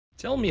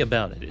Tell Me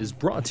About It is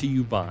brought to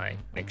you by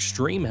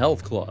Extreme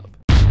Health Club.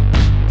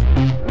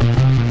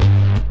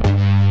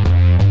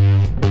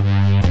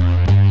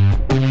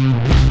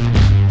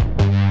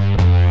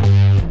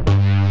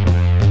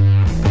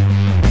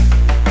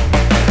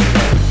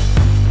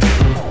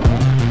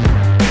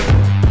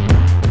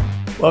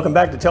 Welcome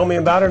back to Tell Me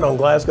About It on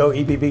Glasgow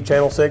EPB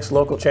Channel 6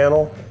 local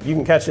channel. You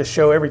can catch this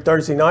show every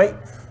Thursday night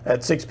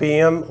at 6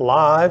 p.m.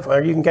 live,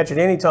 or you can catch it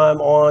anytime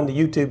on the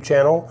YouTube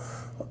channel.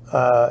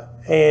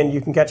 And you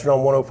can catch it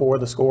on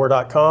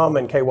 104thescore.com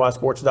and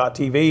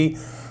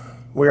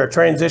kysports.tv. We are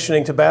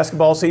transitioning to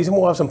basketball season.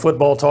 We'll have some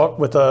football talk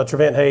with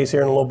Trevent Hayes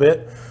here in a little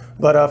bit.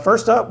 But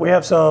first up, we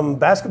have some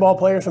basketball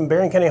players from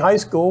Barren County High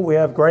School. We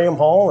have Graham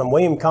Hall and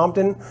William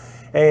Compton.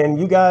 And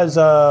you guys,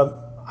 I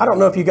don't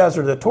know if you guys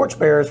are the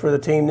torchbearers for the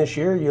team this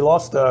year. You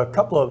lost a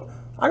couple of,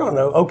 I don't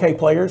know, okay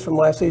players from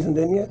last season,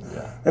 didn't you?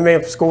 Yeah. They may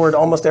have scored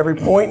almost every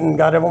point and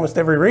got almost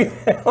every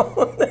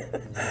rebound.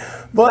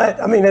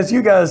 But, I mean, as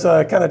you guys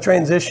kind of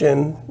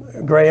transition,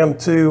 Graham,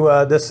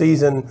 to this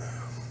season,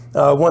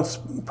 once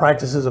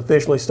practices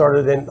officially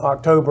started in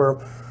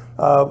October,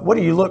 what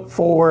do you look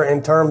for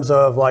in terms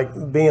of,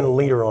 like, being a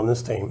leader on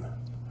this team?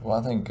 Well,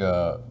 I think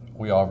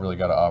we all really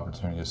got an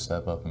opportunity to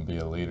step up and be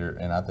a leader,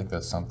 and I think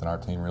that's something our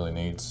team really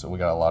needs. So we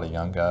got a lot of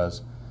young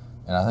guys,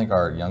 and I think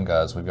our young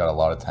guys, we've got a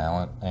lot of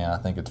talent, and I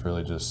think it's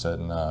really just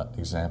setting an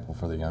example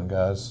for the young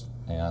guys,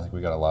 and I think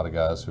we got a lot of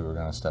guys who are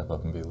going to step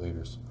up and be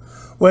leaders.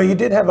 Well, you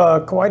did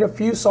have quite a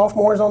few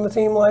sophomores on the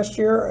team last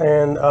year,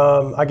 and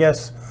I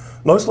guess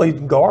mostly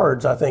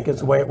guards, I think, is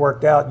the way it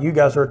worked out. You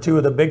guys are two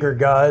of the bigger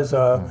guys.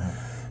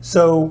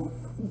 So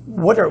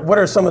what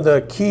are some of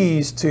the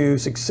keys to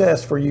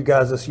success for you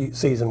guys this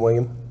season,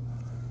 William?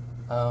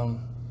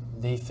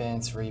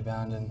 Defense,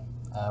 rebounding.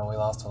 We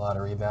lost a lot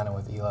of rebounding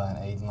with Eli and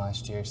Aiden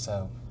last year,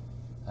 so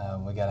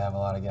we got to have a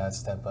lot of guys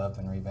step up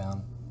and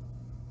rebound.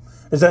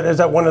 Is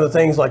that one of the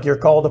things like you're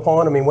called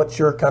upon? I mean, what's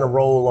your kind of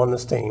role on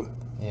this team?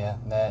 Yeah,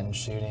 that and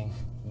shooting,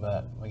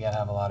 but we got to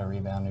have a lot of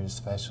rebounders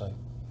especially.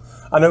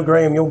 I know,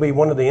 Graham, you'll be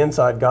one of the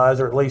inside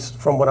guys, or at least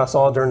from what I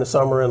saw during the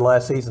summer and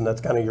last season,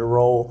 that's kind of your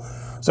role.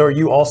 So are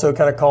you also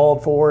kind of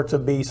called for to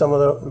be some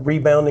of the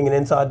rebounding and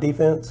inside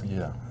defense?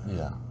 Yeah.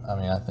 I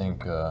mean, I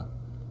think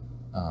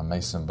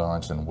Mason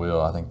Bunch and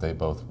Will, I think they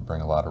both bring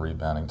a lot of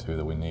rebounding too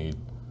that we need,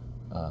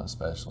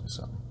 especially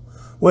so.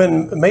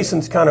 When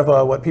Mason's kind of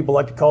what people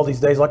like to call these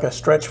days like a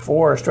stretch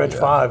 4 or stretch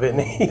 5, isn't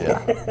he?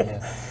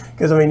 Yeah.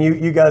 Because, I mean,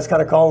 you guys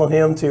kind of call on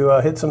him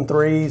to hit some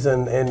threes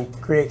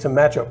and create some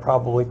matchup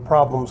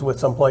problems with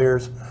some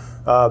players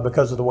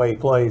because of the way he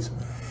plays.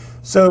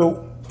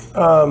 So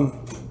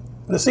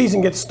the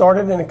season gets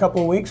started in a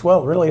couple of weeks.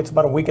 Well, really, it's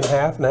about a week and a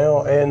half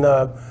now. And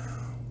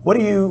what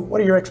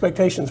are your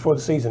expectations for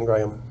the season,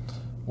 Graham?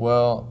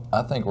 Well,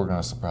 I think we're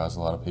going to surprise a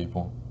lot of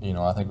people. You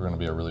know, I think we're going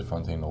to be a really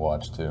fun team to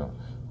watch too.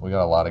 We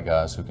got a lot of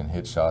guys who can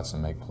hit shots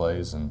and make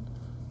plays, and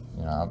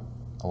you know,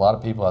 a lot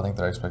of people, I think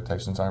their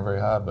expectations aren't very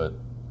high, but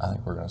I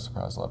think we're going to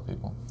surprise a lot of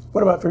people.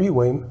 What about for you,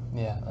 William?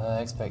 Yeah,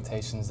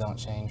 expectations don't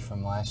change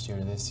from last year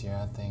to this year.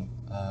 I think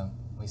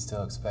we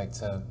still expect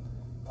to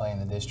play in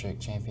the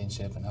district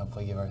championship and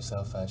hopefully give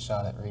ourselves a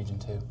shot at Region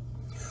 2.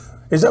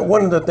 Is that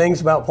one of the things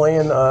about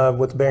playing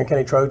with the Barren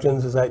County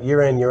Trojans, is that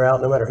year in, year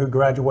out, no matter who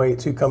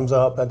graduates, who comes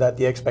up, that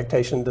the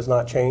expectation does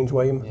not change,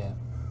 William? Yeah,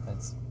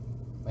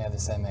 we have the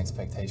same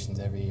expectations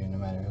every year, no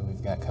matter who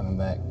we've got coming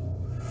back.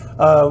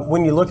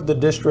 When you look at the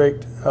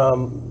district,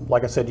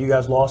 like I said, you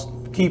guys lost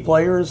key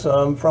players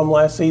from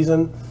last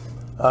season.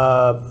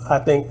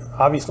 I think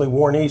obviously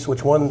Warren East,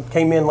 which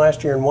came in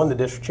last year and won the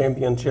district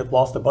championship,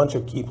 lost a bunch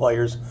of key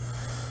players.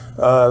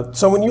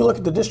 So when you look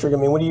at the district, I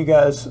mean, what do you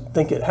guys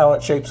think how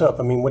it shapes up?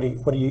 I mean, what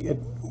do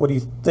you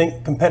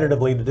think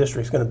competitively the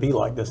district's going to be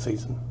like this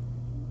season?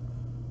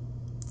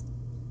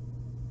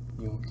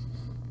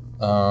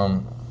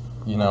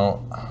 You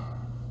know,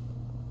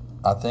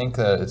 I think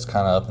that it's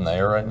kind of up in the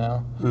air right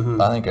now.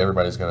 I think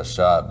everybody's got a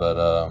shot,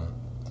 but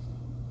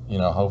you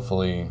know,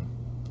 hopefully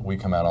we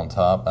come out on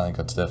top. I think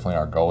that's definitely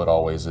our goal. It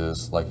always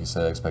is. Like you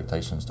said,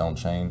 expectations don't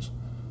change.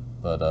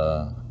 But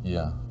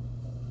yeah.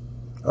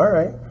 All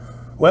right.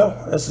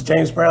 Well, this is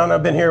James Brown.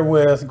 I've been here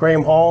with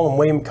Graham Hall and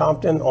William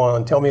Compton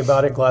on Tell Me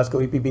About It, Glasgow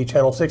EPB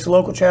Channel 6,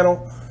 local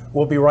channel.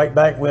 We'll be right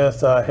back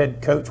with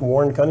head coach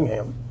Warren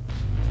Cunningham.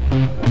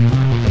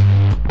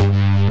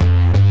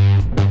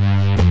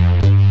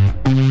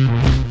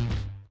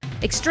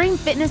 Extreme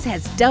Fitness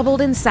has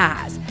doubled in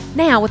size,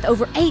 now with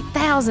over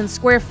 8,000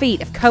 square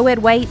feet of co-ed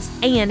weights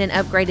and an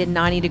upgraded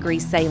 90-degree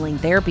saline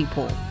therapy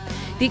pool.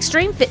 The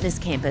Extreme Fitness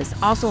campus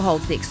also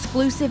holds the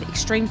exclusive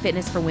Extreme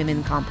Fitness for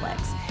Women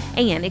complex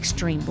and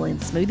Extreme Blend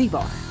smoothie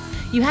bar.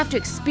 You have to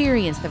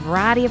experience the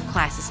variety of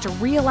classes to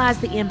realize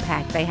the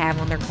impact they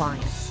have on their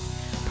clients.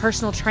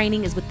 Personal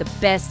training is with the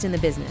best in the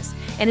business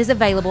and is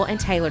available and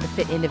tailored to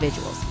fit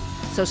individuals.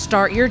 So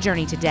start your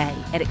journey today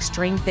at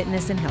Extreme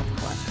Fitness and Health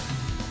Club.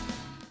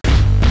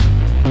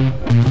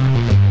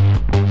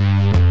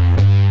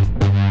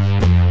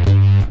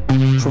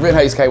 Trevent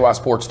Hayes, KY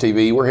Sports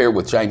TV. We're here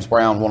with James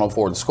Brown,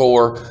 104 The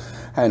Score,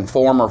 and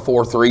former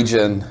 4th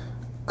Region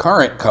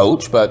current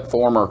coach, but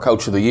former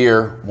Coach of the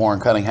Year,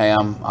 Warren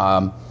Cunningham.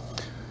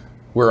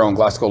 We're on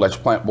Glasgow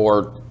Electric Plant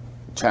Board,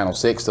 Channel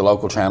 6, the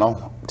local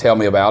channel. Tell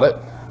me about it.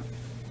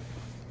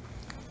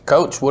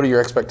 Coach, what are your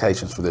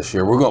expectations for this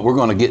year? We're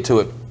going to get to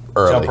it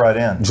early. Jump right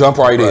in. Jump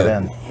right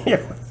in.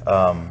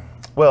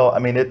 Well, I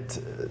mean,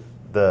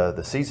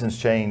 the seasons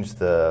change,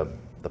 the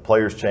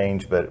players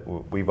change, but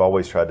we've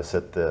always tried to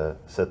set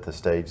the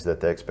stage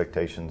that the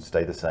expectations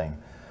stay the same.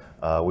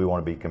 We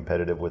want to be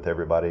competitive with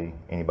anybody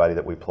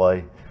that we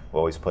play. We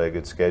always play a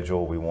good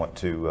schedule. We want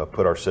to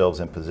put ourselves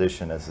in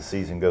position as the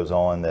season goes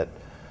on that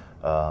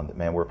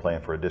man, we're playing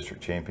for a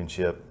district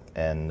championship,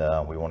 and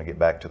we want to get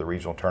back to the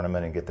regional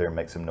tournament and get there and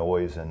make some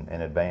noise and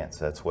advance.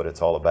 That's what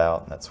it's all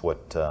about, and that's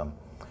what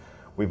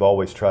we've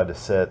always tried to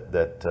set.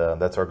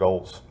 That's our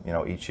goals,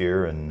 each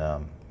year,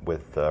 and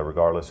with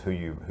regardless who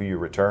you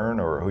return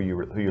or who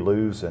you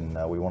lose, and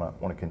we want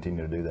to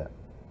continue to do that.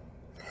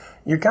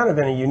 You're kind of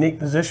in a unique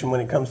position when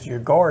it comes to your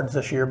guards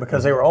this year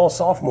because they were all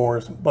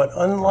sophomores, but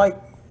unlike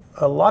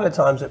a lot of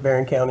times at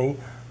Barren County,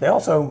 they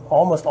also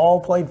almost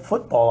all played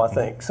football, I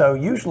think. So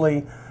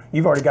usually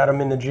you've already got them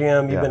in the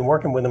gym, you've been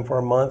working with them for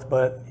a month,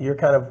 but you're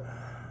kind of,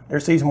 their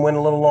season went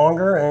a little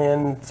longer,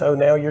 and so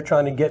now you're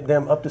trying to get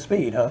them up to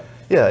speed, huh?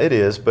 Yeah, it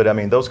is, but I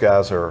mean, those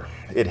guys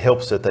it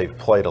helps that they've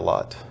played a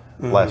lot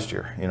last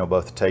year.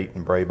 Both Tate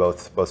and Bray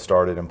both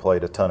started and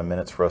played a ton of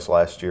minutes for us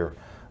last year.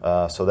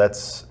 So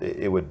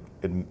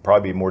it'd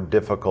probably be more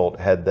difficult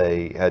had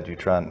you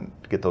try and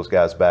get those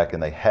guys back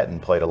and they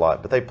hadn't played a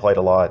lot, but they played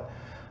a lot.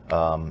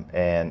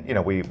 And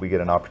we get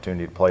an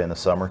opportunity to play in the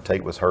summer.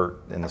 Tate was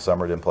hurt in the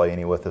summer, didn't play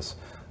any with us.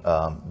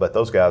 But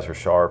those guys are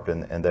sharp,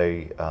 and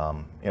they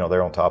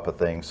they're on top of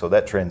things. So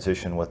that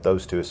transition with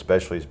those two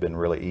especially has been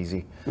really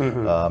easy.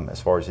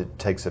 As far as it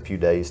takes a few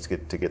days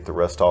to get the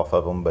rust off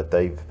of them, but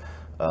they've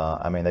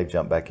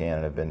jumped back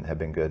in and have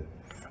been good.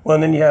 Well,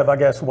 and then you have, I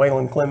guess,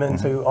 Waylon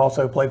Clemens, who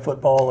also played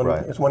football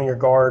and is one of your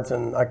guards,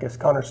 and I guess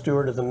Connor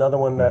Stewart is another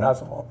one that I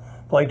saw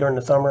play during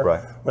the summer.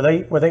 Right.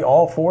 Were they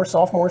all four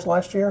sophomores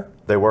last year?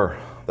 They were,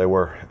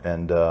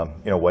 and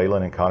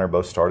Waylon and Connor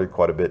both started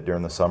quite a bit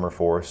during the summer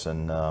for us,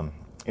 and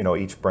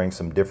each brings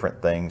some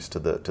different things to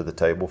the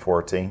table for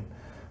our team.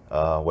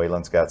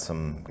 Waylon's got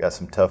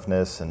some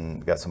toughness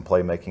and got some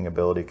playmaking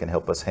ability, can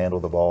help us handle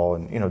the ball,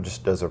 and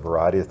just does a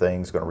variety of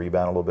things. Going to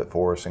rebound a little bit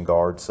for us and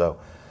guard. So.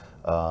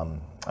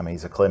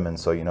 He's a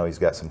Clemens, so he's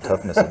got some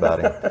toughness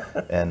about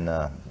him,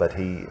 and but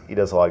he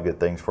does a lot of good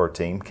things for our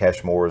team.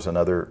 Cash Moore is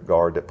another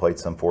guard that played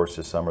some for us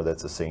this summer.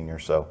 That's a senior,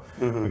 so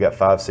we got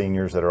 5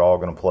 seniors that are all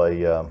going to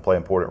play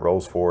important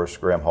roles for us.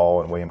 Graham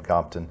Hall and William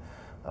Compton,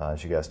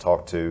 as you guys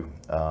talked to,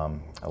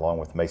 along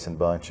with Mason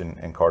Bunch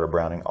and Carter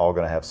Browning, all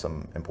going to have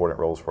some important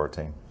roles for our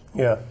team.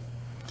 Yeah,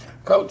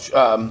 Coach.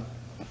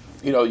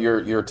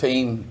 Your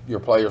team, your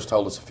players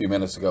told us a few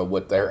minutes ago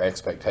what their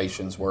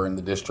expectations were in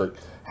the district.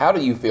 How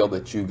do you feel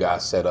that you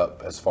guys set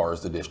up as far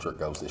as the district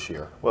goes this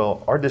year?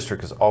 Well, our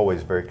district is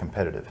always very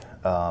competitive.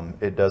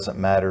 It doesn't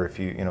matter if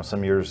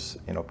some years,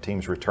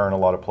 teams return a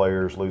lot of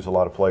players, lose a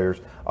lot of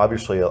players.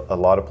 Obviously, a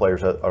lot of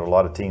players, or a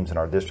lot of teams in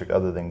our district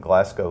other than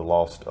Glasgow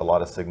lost a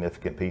lot of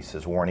significant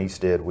pieces. Warren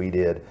East did, we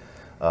did.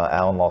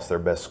 Allen lost their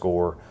best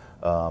scorer.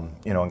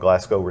 And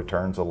Glasgow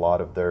returns a lot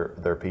of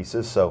their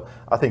pieces. So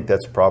I think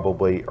that's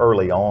probably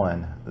early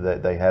on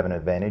that they have an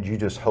advantage. You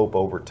just hope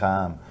over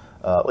time,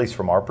 at least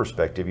from our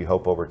perspective, you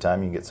hope over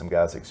time you get some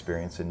guys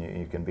experience and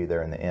you can be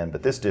there in the end.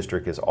 But this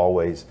district is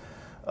always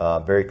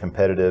very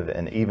competitive,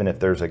 and even if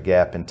there's a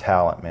gap in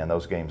talent, man,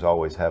 those games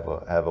always have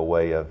a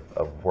way of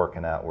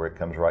working out where it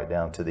comes right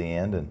down to the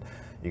end, and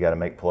you got to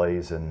make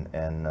plays and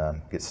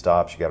get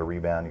stops. You got to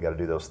rebound. You got to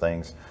do those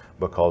things.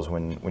 Because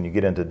when you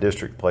get into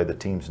district play, the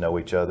teams know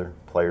each other,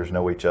 players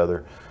know each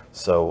other,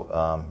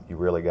 so you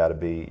really got to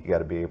be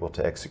able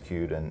to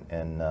execute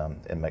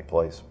and make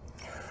plays.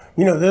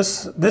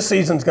 This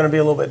season's going to be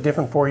a little bit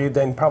different for you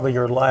than probably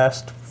your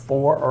last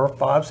 4 or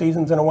 5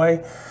 seasons in a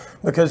way,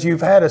 because you've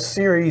had a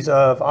series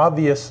of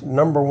obvious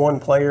number 1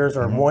 players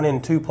or 1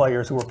 and 2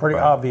 players who were pretty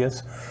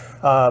obvious.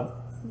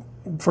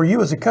 For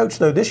you as a coach,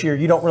 though, this year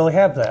you don't really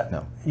have that.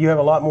 No. You have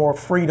a lot more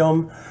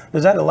freedom.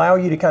 Does that allow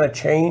you to kind of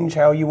change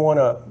how you want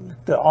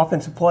the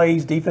offensive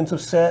plays, defensive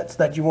sets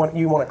that you want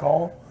to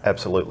call?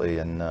 Absolutely,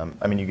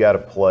 and you got to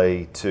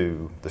play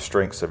to the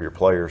strengths of your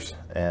players.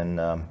 And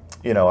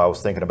I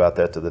was thinking about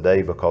that the other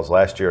day because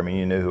last year,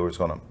 you knew who was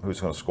going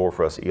to score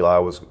for us. Eli,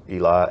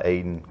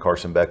 Aiden,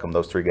 Carson Beckham.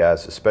 Those 3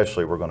 guys,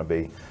 especially, were going to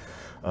be.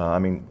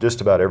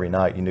 Just about every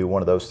night, you knew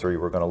one of those 3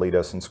 were going to lead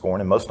us in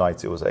scoring, and most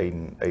nights it was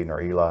Aiden or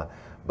Eli.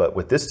 But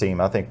with this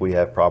team, I think we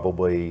have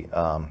probably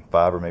 5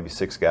 or maybe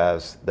 6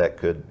 guys that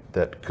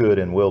could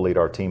and will lead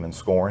our team in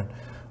scoring,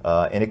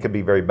 and it could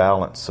be very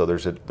balanced. So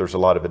there's a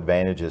lot of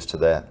advantages to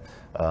that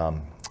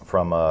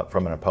from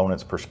an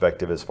opponent's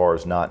perspective, as far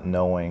as not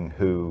knowing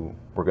who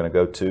we're going to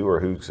go to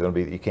or who's going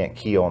to be. You can't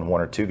key on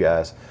 1 or 2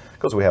 guys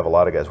because we have a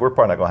lot of guys. We're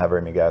probably not going to have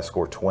very many guys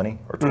score 20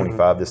 or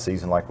 25 this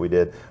season like we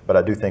did, but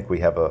I do think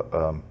we have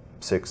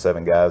 6,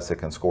 7 guys that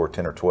can score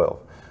 10 or 12.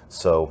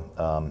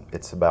 So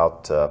it's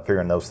about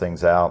figuring those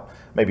things out,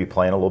 maybe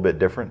playing a little bit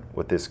different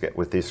with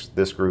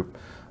this group.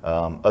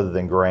 Other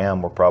than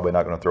Graham, we're probably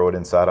not going to throw it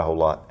inside a whole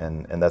lot,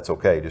 and that's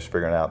okay. Just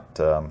figuring out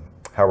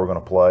how we're going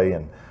to play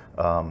and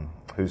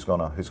who's going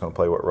to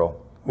play what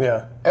role.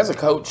 Yeah. As a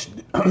coach,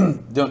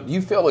 do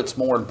you feel it's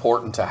more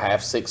important to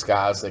have 6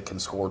 guys that can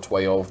score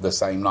 12 the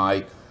same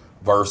night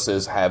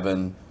versus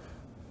having,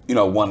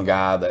 one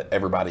guy that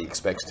everybody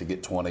expects to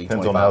get 20,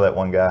 Depends 25?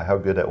 on how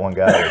good that one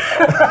guy is.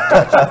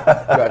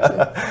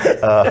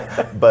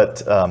 Gotcha.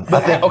 But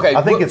I think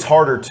look, it's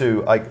harder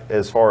to,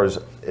 as far as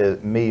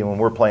me, when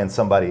we're playing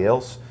somebody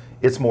else,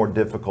 it's more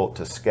difficult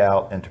to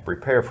scout and to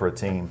prepare for a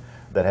team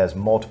that has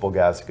multiple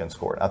guys that can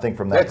score it. I think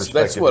from that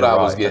perspective, that's what I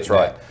was getting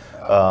at.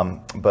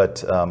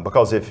 But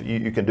because if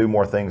you can do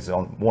more things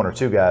on 1 or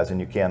 2 guys than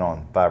you can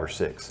on 5 or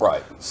 6.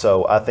 Right.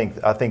 So I think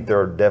there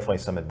are definitely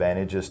some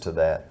advantages to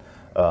that,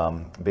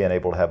 being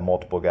able to have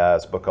multiple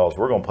guys, because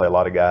we're going to play a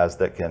lot of guys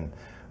that can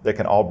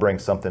all bring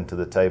something to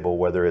the table,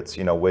 whether it's,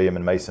 William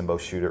and Mason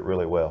both shoot it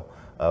really well.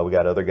 We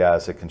got other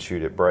guys that can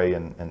shoot it. Bray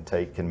and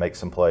Tate can make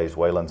some plays.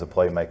 Waylon's a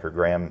playmaker.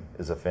 Graham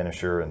is a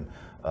finisher and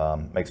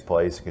makes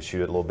plays, can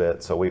shoot it a little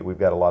bit. So we've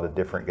got a lot of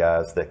different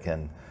guys that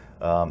can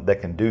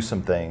do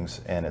some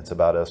things, and it's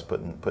about us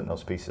putting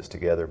those pieces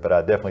together. But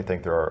I definitely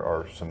think there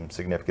are some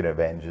significant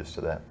advantages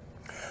to that.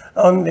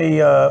 On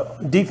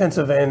the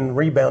defensive and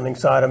rebounding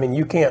side, I mean,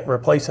 you can't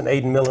replace an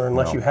Aiden Miller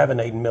unless you have an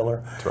Aiden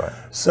Miller. That's right.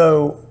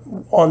 So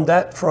on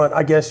that front,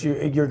 I guess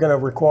you're going to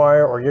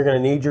require, or you're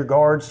going to need your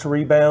guards to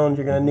rebound.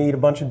 You're going to need a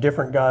bunch of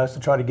different guys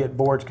to try to get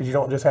boards, because you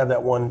don't just have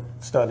that one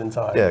stud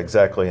inside. Yeah,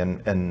 exactly.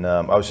 And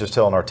I was just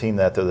telling our team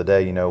that the other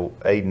day.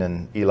 Aiden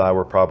and Eli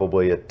were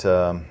probably at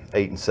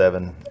 8 and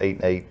 7, 8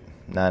 and 8,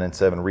 9 and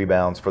 7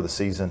 rebounds for the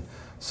season.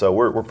 So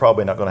we're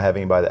probably not going to have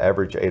anybody that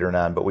average 8 or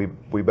 9, but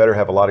we better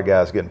have a lot of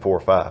guys getting 4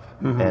 or 5.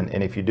 Mm-hmm.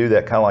 And if you do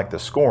that, kind of like the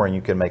scoring,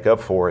 you can make up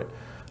for it.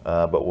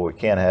 But what we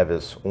can't have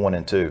is 1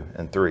 and 2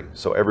 and 3.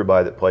 So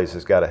everybody that plays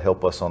has got to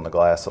help us on the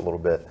glass a little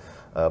bit,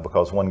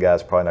 because one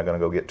guy's probably not going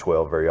to go get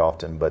 12 very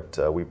often. But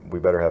we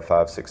better have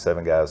 5, 6,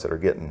 7 guys that are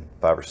getting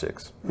 5 or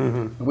 6.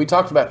 Mm-hmm. We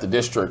talked about the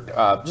district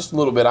just a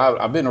little bit.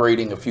 I've been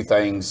reading a few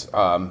things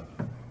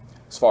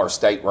as far as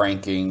state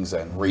rankings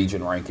and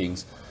region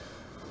rankings.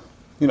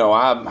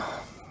 I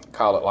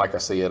call it like I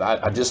see it.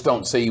 I just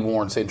don't see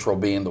Warren Central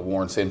being the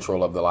Warren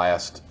Central of the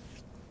last,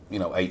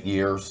 8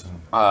 years.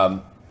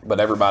 But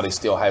everybody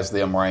still has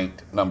them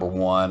ranked number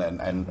 1,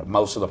 and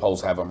most of the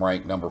polls have them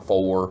ranked number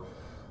 4.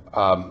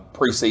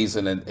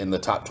 Preseason in the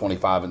top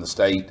 25 in the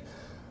state.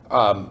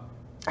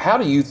 How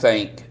do you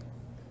think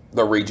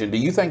the region? Do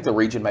you think the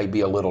region may be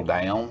a little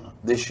down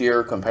this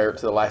year compared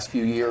to the last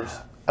few years?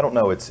 I don't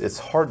know. It's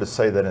hard to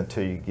say that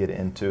until you get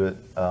into it.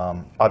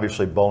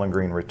 Obviously, Bowling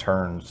Green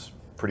returns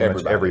pretty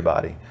much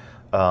everybody.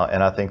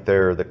 And I think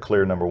they're the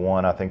clear number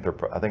 1. I think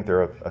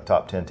they're a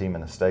top 10 team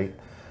in the state.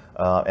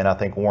 And I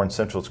think Warren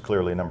Central is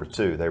clearly number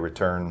 2. They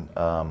return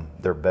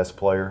their best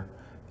player,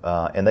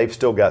 and they've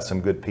still got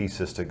some good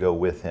pieces to go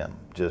with him,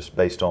 just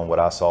based on what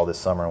I saw this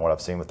summer and what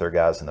I've seen with their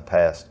guys in the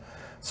past.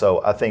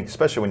 So I think,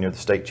 especially when you're the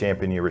state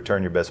champion, you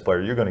return your best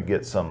player, you're going to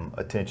get some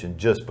attention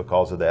just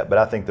because of that. But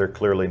I think they're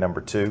clearly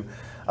number 2.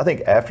 I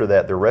think after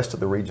that, the rest of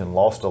the region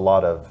lost a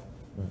lot of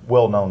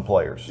well-known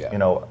players. Yeah.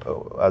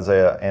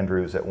 Isaiah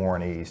Andrews at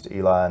Warren East,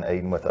 Eli and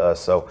Aiden with us.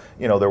 So,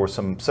 there were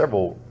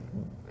several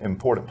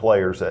important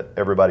players that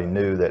everybody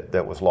knew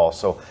that was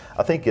lost. So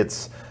I think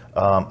it's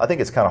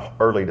kind of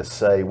early to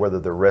say whether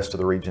the rest of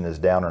the region is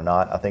down or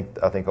not. I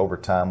think over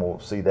time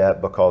we'll see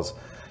that, because,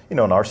 in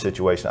our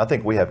situation, I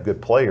think we have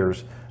good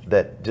players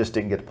that just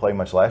didn't get to play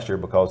much last year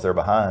because they're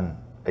behind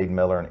Aiden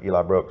Miller and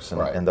Eli Brooks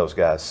and those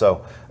guys.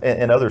 So,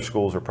 and other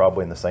schools are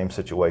probably in the same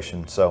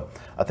situation. So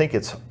I think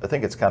it's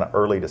kind of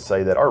early to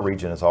say that. Our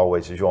region is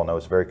always, as you all know,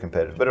 it's very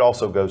competitive, but it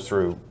also goes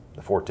through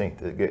the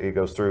 14th. It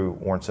goes through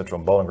Warren Central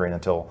and Bowling Green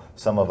until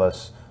some of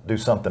us do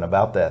something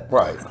about that.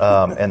 Right.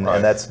 And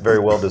that's very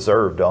well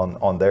deserved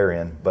on their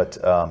end. But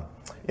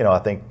I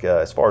think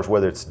as far as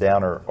whether it's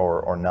down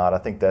or not, I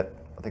think that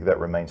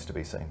remains to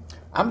be seen.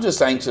 I'm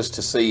just anxious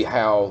to see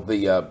how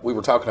we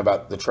were talking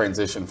about the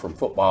transition from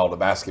football to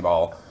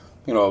basketball.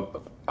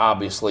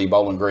 Obviously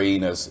Bowling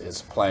Green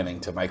is planning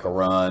to make a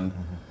run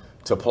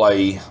to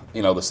play,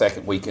 the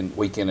second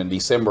weekend in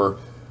December.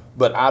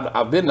 But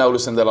I've been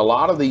noticing that a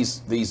lot of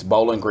these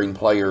Bowling Green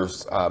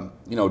players,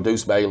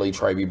 Deuce Bailey,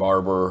 Travie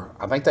Barber,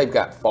 I think they've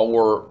got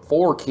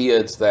four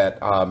kids that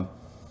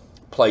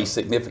play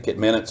significant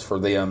minutes for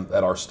them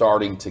that are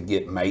starting to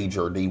get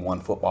major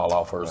D1 football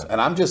offers. Right. And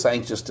I'm just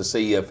anxious to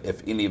see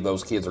if any of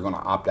those kids are going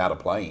to opt out of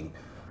playing.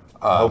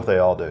 I hope they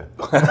all do.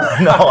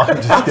 No,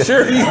 I'm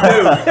sure you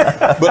do.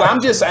 But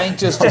I'm just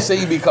anxious to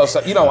see because,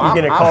 I'm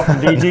getting a call from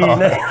DG.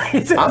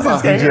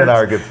 DG and I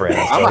are good friends.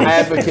 I'm an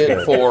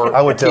advocate for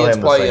kids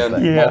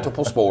playing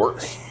multiple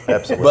sports.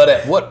 Absolutely. But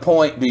at what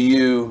point do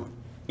you,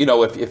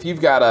 if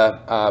you've got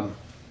an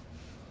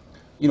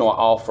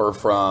offer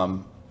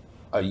from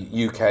a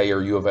UK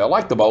or U of L,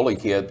 like the Bowley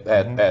kid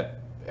at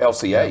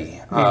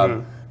LCA,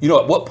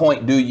 at what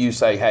point do you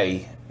say,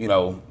 hey,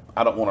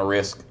 I don't want to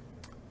risk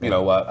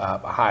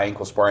a high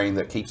ankle sprain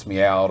that keeps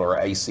me out, or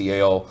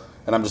ACL,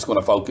 and I'm just going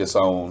to focus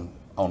on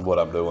what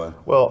I'm doing?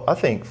 Well, I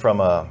think from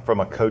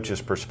a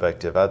coach's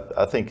perspective,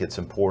 I think it's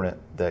important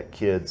that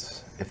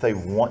kids, if they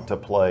want to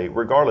play,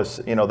 regardless,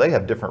 they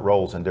have different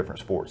roles in different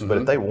sports, but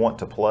if they want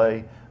to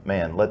play,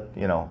 man,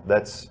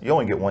 you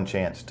only get one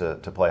chance to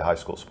play high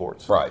school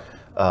sports. Right.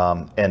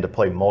 And to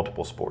play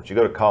multiple sports. You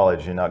go to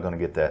college, you're not going to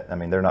get that. I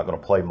mean, they're not going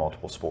to play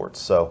multiple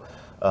sports. So,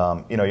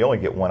 you only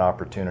get one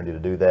opportunity to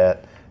do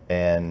that.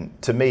 And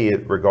to me,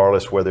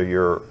 regardless whether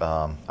you're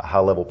a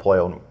high-level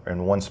player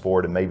in one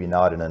sport and maybe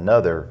not in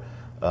another,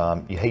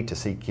 you hate to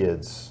see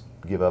kids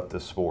give up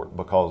this sport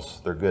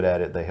because they're good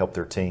at it, they help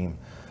their team.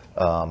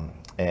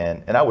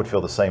 And I would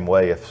feel the same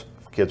way if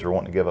kids were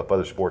wanting to give up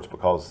other sports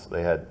because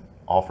they had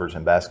offers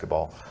in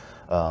basketball.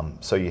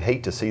 So you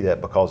hate to see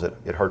that because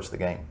it hurts the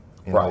game.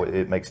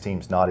 It makes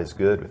teams not as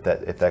good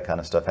if that kind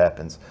of stuff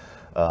happens.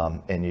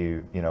 And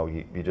you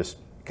just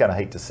kind of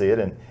hate to see it.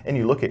 And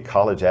you look at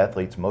college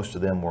athletes, most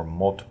of them were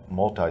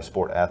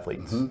multi-sport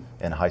athletes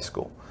in high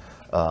school.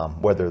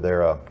 Whether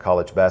they're a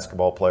college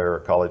basketball player, or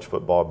college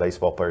football,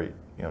 baseball player,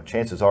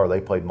 chances are they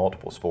played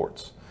multiple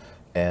sports.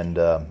 And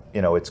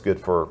it's good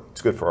for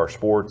our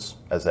sports.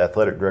 As the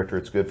athletic director,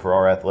 it's good for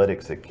our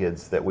athletics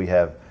that we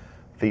have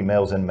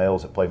females and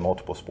males that play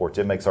multiple sports.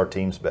 It makes our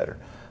teams better.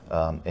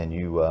 And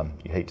you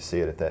hate to see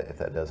it if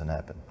that doesn't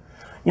happen.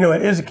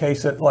 It is a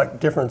case that like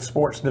different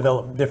sports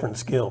develop different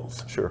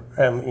skills. Sure.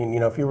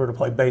 If you were to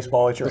play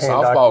baseball, it's your the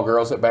hand-eye softball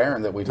girls at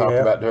Barren that we talked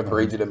about during the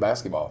region in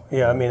basketball.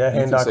 Yeah, that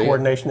hand-eye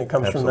coordination that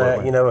comes Absolutely.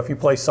 from that. If you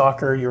play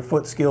soccer, your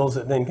foot skills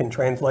that then can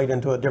translate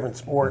into a different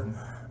sport.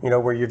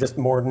 Where you're just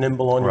more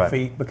nimble on your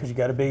feet because you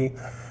got to be.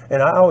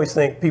 And I always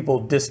think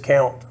people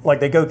discount, like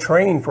they go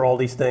train for all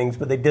these things,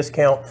 but they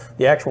discount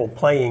the actual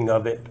playing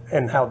of it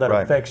and how that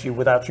affects you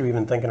without you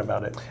even thinking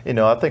about it.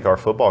 I think our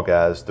football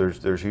guys,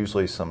 there's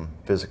usually some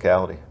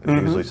physicality.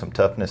 There's usually some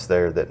toughness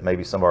there that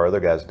maybe some of our other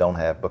guys don't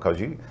have because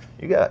you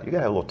got to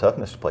have a little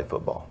toughness to play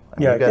football.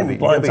 You got to be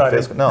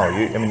physical. No,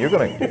 you're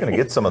gonna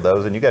get some of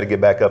those, and you got to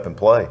get back up and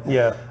play.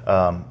 Yeah.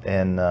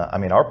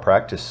 Our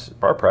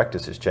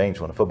practice has changed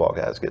when the football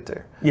guys get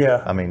there.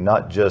 Yeah.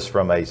 Not just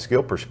from a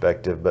skill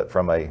perspective, but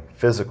from a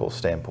physical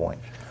standpoint.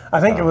 I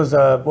think it was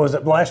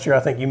it last year? I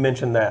think you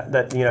mentioned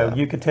that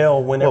you could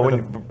tell whenever. Well,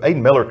 when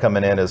Aiden Miller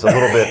coming in is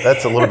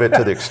that's a little bit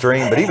to the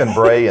extreme. But even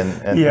Bray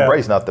and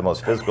Bray's not the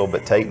most physical,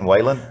 but Tate and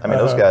Waylon,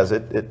 those guys,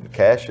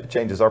 it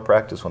changes our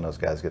practice when those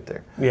guys get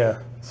there. Yeah.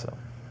 So.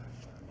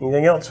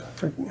 Anything else?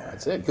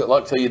 That's it. Good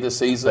luck to you this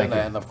season,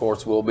 and of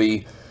course we'll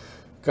be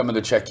coming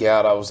to check you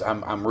out.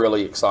 I'm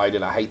really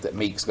excited. I hate that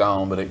Meek's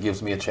gone, but it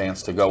gives me a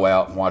chance to go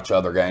out and watch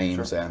other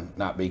games and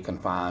not be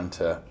confined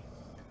to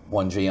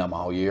one gym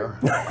all year.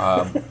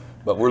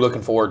 But we're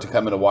looking forward to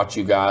coming to watch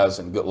you guys,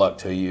 and good luck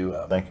to you.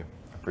 Thank you.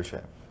 I appreciate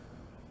it.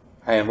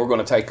 And we're going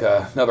to take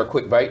another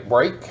quick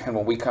break, and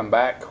when we come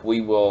back,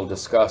 we will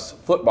discuss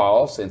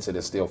football since it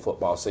is still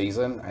football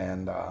season.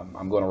 And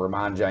I'm going to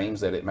remind James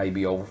that it may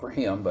be over for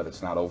him, but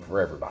it's not over for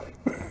everybody.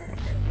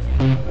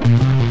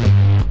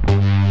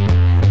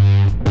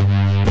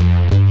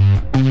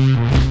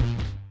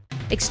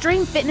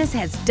 Extreme Fitness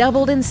has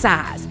doubled in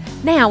size,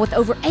 now with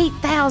over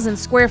 8,000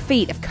 square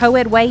feet of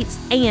co-ed weights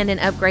and an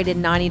upgraded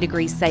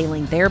 90-degree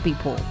saline therapy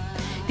pool.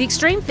 The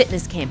Extreme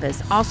Fitness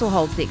campus also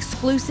holds the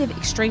exclusive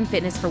Extreme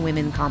Fitness for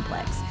Women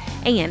complex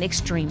and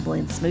Extreme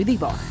Blend smoothie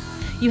bar.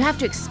 You have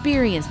to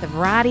experience the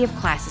variety of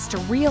classes to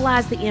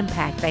realize the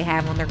impact they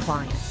have on their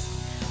clients.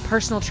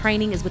 Personal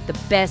training is with the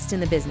best in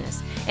the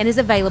business and is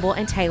available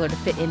and tailored to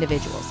fit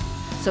individuals.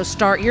 So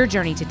start your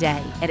journey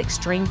today at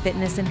Extreme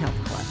Fitness and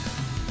Health Club.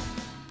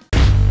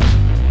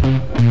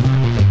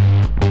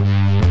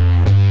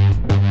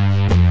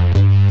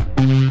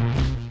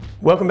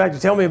 Welcome back to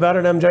Tell Me About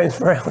It. I'm James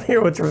Brown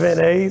here with Trevent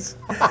Hayes.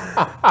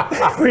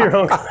 We're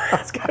on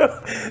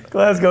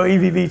Glasgow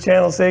EPB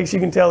Channel 6.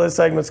 You can tell this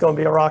segment's going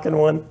to be a rocking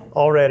one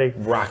already.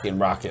 Rocking.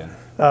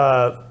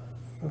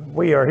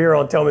 We are here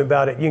on Tell Me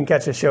About It. You can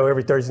catch the show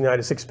every Thursday night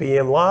at 6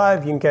 p.m.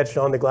 live. You can catch it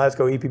on the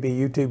Glasgow EPB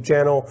YouTube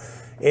channel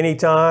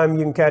anytime.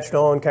 You can catch it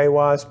on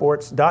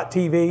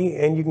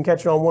kysports.tv, and you can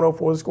catch it on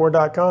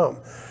 104thescore.com.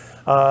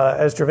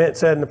 As Trevent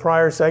said in the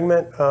prior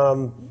segment,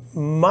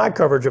 my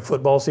coverage of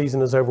football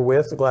season is over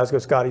with. The Glasgow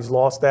Scotties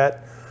lost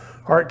at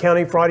Hart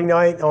County Friday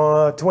night,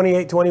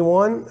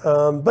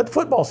 28-21. But the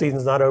football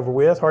season's not over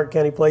with. Hart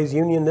County plays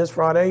Union this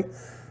Friday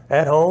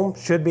at home.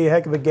 Should be a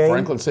heck of a game.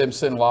 Franklin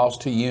Simpson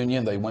lost to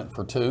Union. They went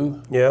for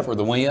 2 for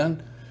the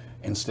win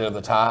instead of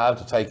the tie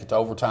to take it to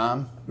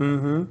overtime.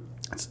 Mm-hmm.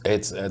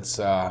 It's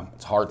a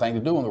hard thing to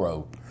do on the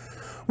road.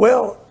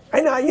 Well,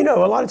 and a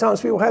lot of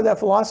times people have that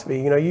philosophy.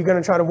 You're going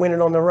to try to win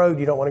it on the road.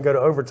 You don't want to go to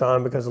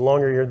overtime because the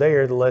longer you're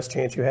there, the less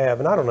chance you have.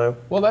 And I don't know.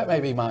 Well, that may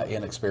be my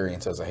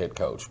inexperience as a head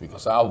coach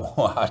because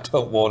I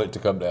don't want it to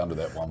come down to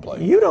that one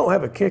play. You don't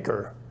have a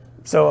kicker.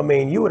 So,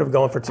 you would have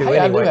gone for 2 anyway.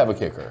 I do have a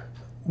kicker.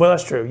 Well,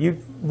 that's true.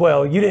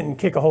 You didn't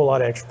kick a whole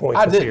lot of extra points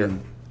I this didn't. year.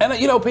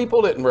 And,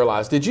 people didn't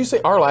realize. Did you see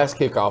our last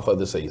kickoff of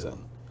the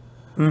season?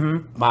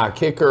 Mm-hmm. My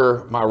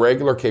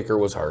regular kicker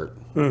was hurt.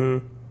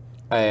 Mm-hmm.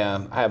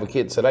 and I have a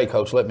kid said, "Hey,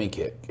 coach, let me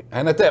kick."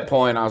 And at that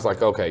point, I was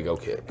like, "Okay, go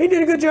kick." He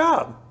did a good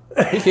job.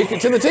 He kicked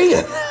it to the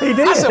 10. He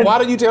did. I said, "Why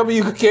didn't you tell me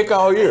you could kick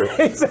all year?"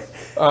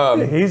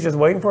 He's just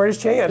waiting for his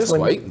chance. Just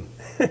waiting.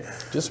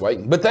 Just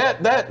waiting. But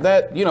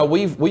that you know,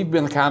 we've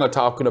been kind of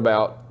talking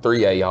about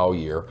 3A all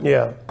year.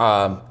 Yeah.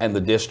 And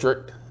the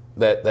district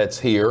that's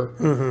here.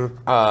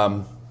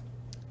 Mm-hmm.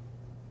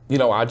 You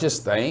know, I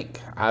just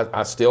think,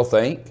 I still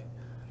think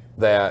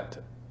that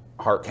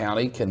Hart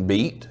County can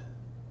beat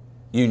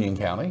Union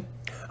County.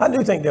 I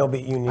do think they'll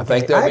beat Union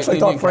County. I actually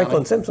thought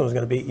Franklin Simpson was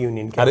going to beat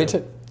Union County.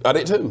 I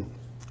did too.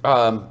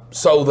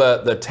 So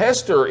the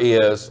tester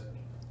is,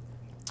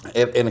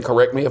 and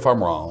correct me if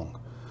I'm wrong,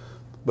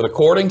 but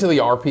according to the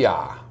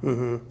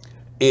RPI,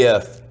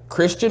 if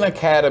Christian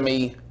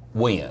Academy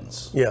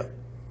wins,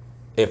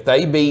 if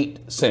they beat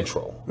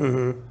Central,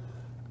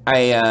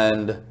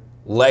 and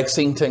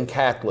Lexington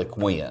Catholic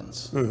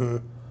wins,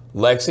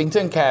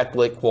 Lexington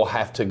Catholic will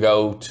have to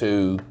go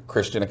to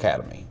Christian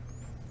Academy.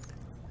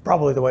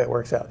 Probably the way it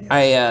works out. Yeah.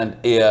 And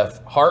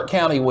if Hart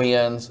County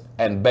wins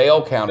and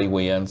Bale County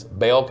wins,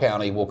 Bale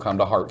County will come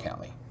to Hart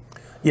County.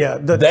 Yeah,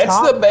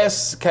 that's the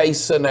best case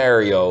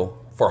scenario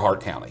for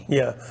Hart County.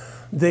 Yeah,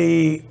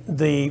 the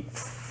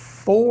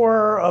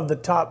 4 of the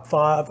top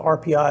 5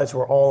 RPIs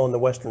were all on the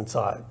western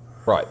side.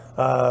 Right.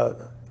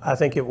 I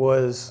think it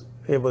was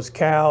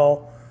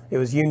Cal, it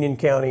was Union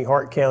County,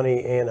 Hart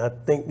County, and I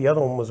think the other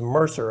one was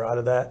Mercer out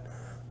of that,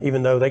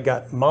 even though they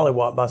got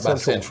mollywopped by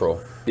Central.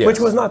 Yes.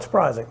 Which was not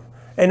surprising.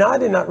 And I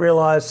did not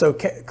realize, so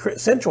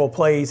Central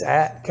plays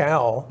at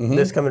Cal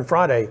this coming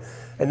Friday,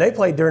 and they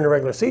played during the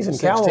regular season.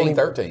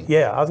 16-13.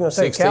 Yeah, I was going to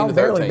say Cal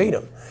barely beat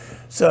them.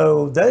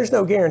 So there's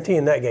no guarantee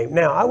in that game.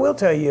 Now, I will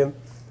tell you,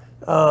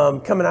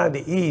 coming out of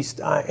the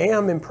East, I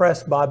am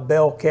impressed by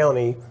Bell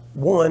County.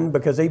 One,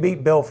 because they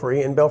beat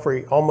Belfry, and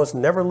Belfry almost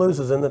never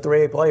loses in the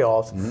 3A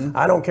playoffs.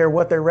 I don't care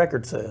what their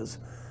record says.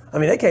 I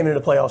mean, they came into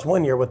the playoffs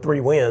one year with 3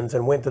 wins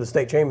and went to the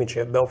state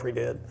championship, Belfry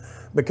did,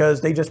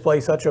 because they just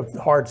play such a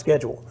hard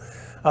schedule.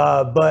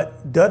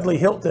 But Dudley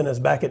Hilton is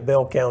back at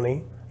Bell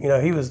County. You know,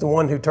 he was the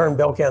one who turned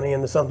Bell County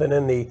into something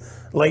in the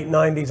late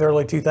 90s,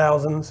 early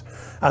 2000s.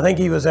 I think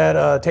he was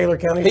at Taylor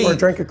County for a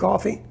drink of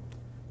coffee.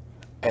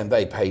 And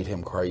they paid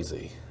him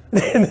crazy.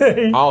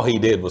 All he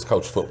did was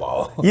coach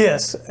football.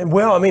 Yes.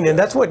 Well, I mean, and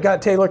that's what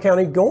got Taylor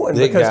County going,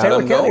 because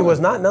Taylor County was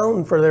not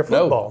known for their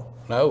football.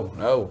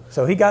 No.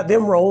 So he got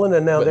them rolling,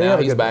 and now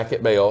he's back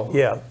at Bell.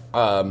 Yeah.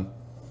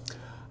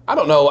 I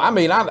don't know. I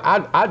mean,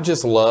 I'd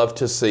just love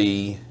to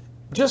see,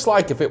 just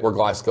like if it were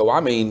Glasgow. I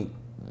mean,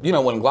 you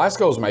know, when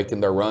Glasgow's making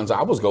their runs,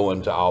 I was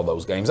going to all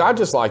those games. I'd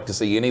just like to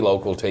see any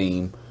local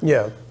team.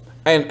 Yeah.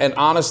 And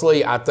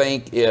honestly, I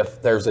think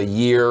if there's a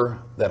year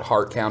that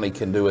Hart County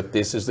can do it,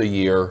 this is the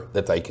year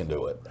that they can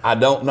do it. I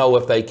don't know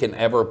if they can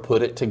ever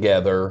put it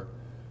together,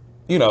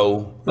 you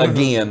know,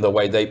 again, the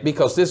way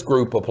because this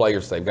group of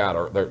players they've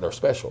got, they're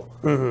special.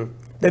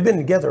 They've been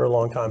together a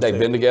long time. They've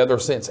been together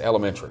since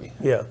elementary.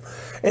 Yeah.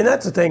 And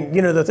that's the thing,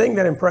 you know, the thing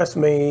that impressed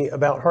me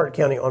about Hart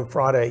County on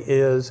Friday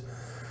is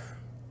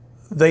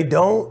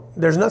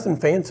there's nothing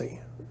fancy.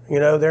 You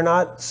know, they're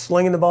not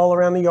slinging the ball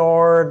around the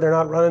yard. They're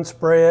not running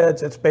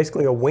spreads. It's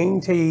basically a wing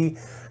tee,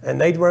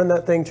 and they'd run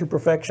that thing to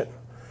perfection.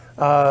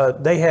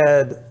 They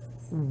had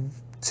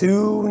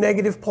 2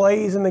 negative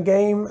plays in the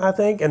game, I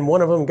think, and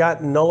one of them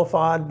got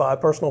nullified by a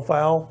personal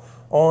foul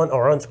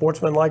or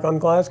unsportsmanlike on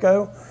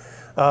Glasgow,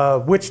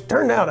 which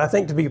turned out, I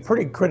think, to be a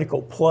pretty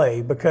critical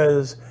play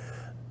because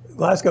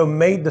Glasgow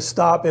made the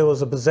stop. It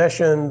was a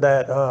possession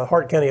that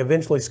Hart County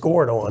eventually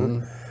scored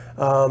on.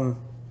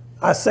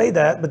 I say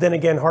that, but then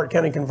again, Hart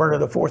County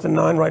converted a 4th and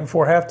 9 right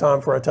before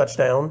halftime for a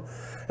touchdown,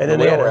 and then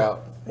they had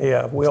route.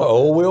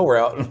 Wheel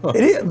route.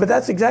 It is, but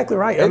that's exactly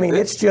right. I mean,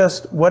 it's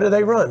just, what do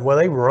they run? Well,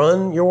 they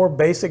run your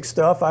basic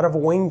stuff out of a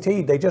wing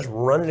tee. They just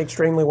run it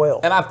extremely well.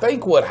 And I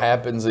think what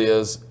happens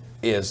is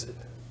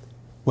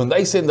when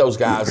they send those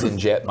guys in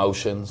jet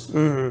motions,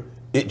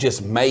 it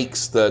just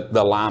makes the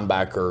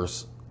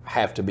linebackers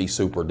have to be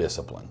super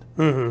disciplined.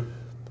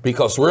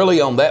 Because really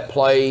on that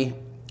play,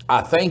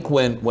 I think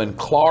when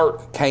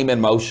Clark came in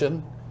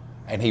motion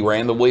and he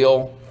ran the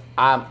wheel,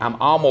 I'm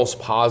almost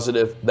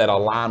positive that a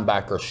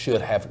linebacker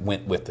should have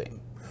went with him.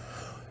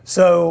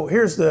 So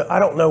I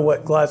don't know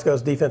what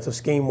Glasgow's defensive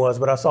scheme was,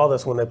 but I saw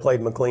this when they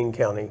played McLean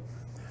County.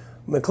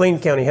 McLean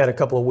County had a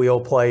couple of wheel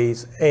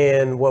plays,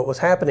 and what was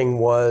happening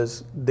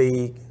was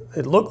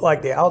it looked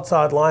like the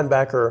outside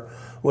linebacker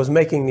was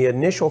making the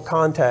initial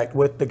contact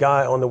with the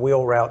guy on the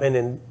wheel route and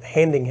then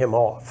handing him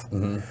off.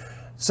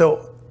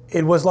 So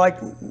it was like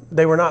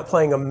they were not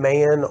playing a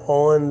man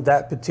on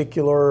that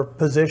particular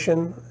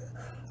position,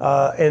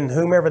 and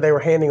whomever they were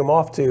handing them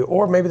off to,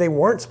 or maybe they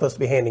weren't supposed to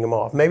be handing them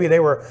off. Maybe they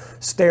were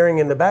staring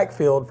in the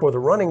backfield for the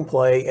running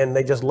play, and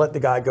they just let the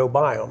guy go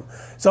by them.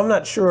 So I'm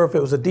not sure if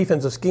it was a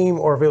defensive scheme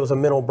or if it was a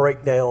mental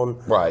breakdown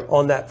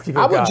on that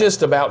particular guy. I would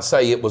just about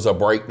say it was a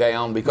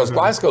breakdown because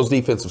Glasgow's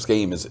defensive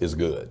scheme is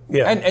good.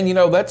 Yeah. And you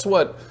know, that's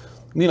what,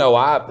 you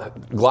know,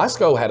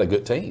 Glasgow had a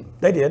good team.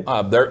 They did.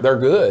 They're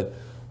good.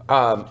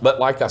 But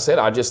like I said,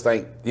 I just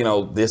think, you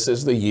know, this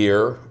is the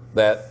year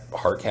that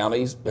Hart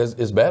County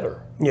is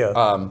better.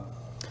 Yeah.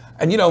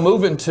 And,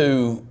 moving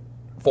to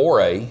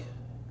 4A,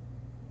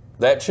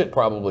 that should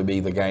probably be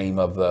the game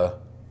of the.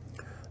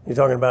 You're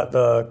talking about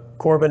the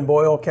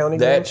Corbin-Boyle County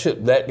game?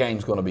 That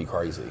game's going to be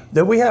crazy.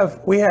 We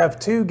have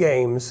 2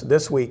 games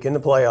this week in the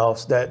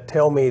playoffs that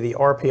tell me the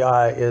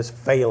RPI is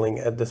failing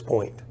at this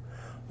point.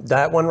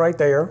 That one right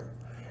there,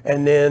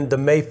 and then the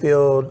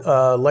Mayfield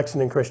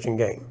Lexington Christian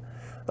game.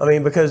 I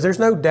mean, because there's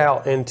no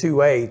doubt in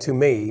 2A to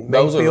me,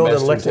 Those Mayfield are the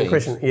best and Lexington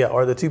teams. Christian,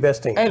 are the 2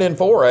 best teams. And in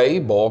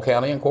 4A, Boyle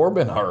County and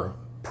Corbin are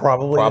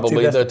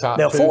Probably the top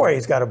now, 2.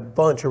 4A's got a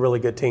bunch of really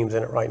good teams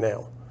in it right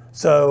now.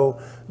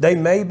 So they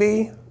may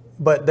be,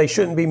 but they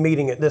shouldn't be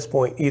meeting at this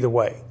point either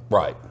way.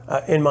 Right.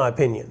 In my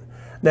opinion.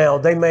 Now,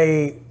 they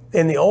may,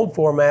 in the old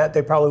format,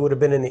 they probably would have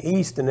been in the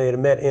East and they'd have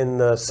met in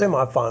the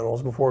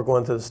semifinals before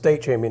going to the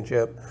state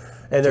championship.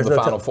 And there's the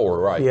no Final Four,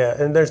 right.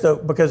 Yeah, and there's no,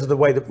 because of the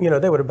way that,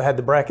 they would have had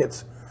the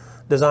brackets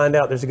designed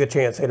out, there's a good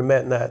chance they'd have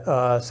met in that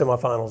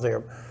semifinals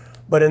there.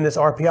 But in this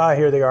RPI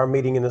here, they are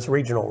meeting in this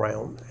regional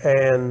round.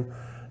 And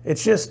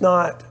it's just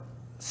not,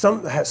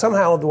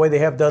 somehow the way they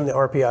have done the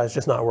RPI is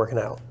just not working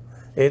out.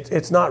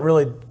 It's not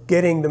really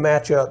getting the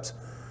matchups.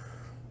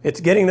 It's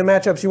getting the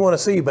matchups you want to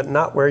see, but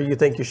not where you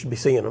think you should be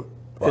seeing them.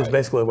 Is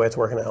basically the way it's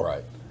working out.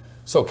 Right.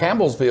 So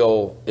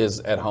Campbellsville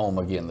is at home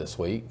again this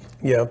week.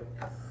 Yeah.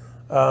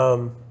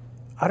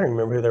 I don't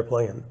remember who they're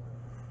playing,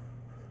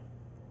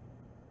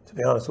 to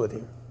be honest with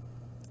you.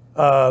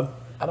 I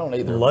don't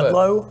either.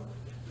 Ludlow,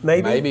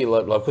 maybe? Maybe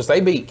Ludlow, because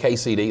they beat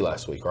KCD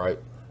last week, right?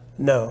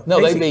 No.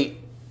 No, they beat.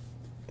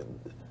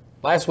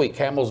 Last week,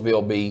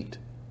 Campbellsville beat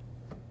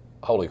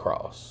Holy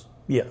Cross.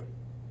 Yeah.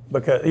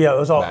 Because, it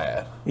was all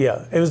bad.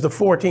 Yeah, it was the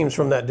 4 teams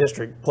from that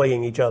district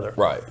playing each other.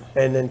 Right.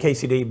 And then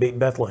KCD beat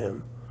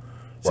Bethlehem.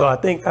 So right.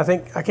 I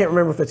think I can't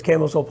remember if it's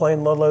Campbellsville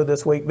playing Ludlow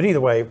this week, but either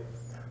way,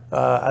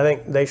 I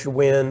think they should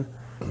win.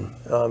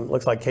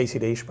 Looks like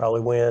KCD should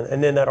probably win,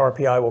 and then that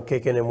RPI will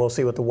kick in, and we'll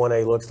see what the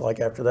 1A looks like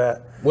after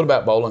that. What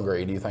about Bowling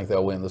Green? Do you think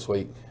they'll win this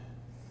week?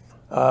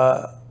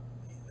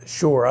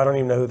 Sure. I don't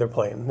even know who they're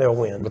playing. They'll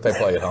win. But they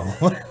play at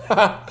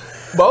home.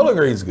 Bowling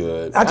Green's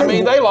good. I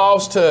mean, they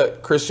lost to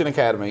Christian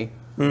Academy,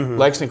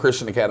 Lexington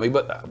Christian Academy,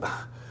 but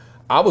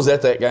I was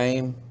at that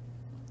game,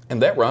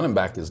 and that running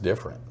back is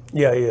different.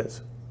 Yeah, he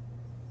is.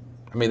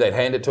 I mean, they'd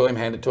hand it to him,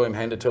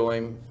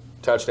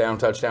 touchdown,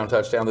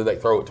 then they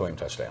throw it to him,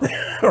 touchdown.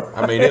 Right.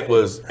 I mean, it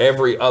was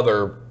every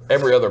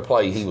other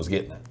play he was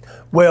getting it.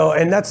 Well,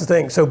 and that's the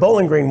thing. So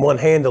Bowling Green won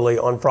handily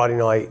on Friday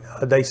night.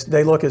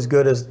 They look as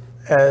good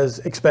as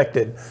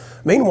expected.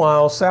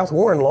 Meanwhile, South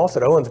Warren lost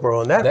at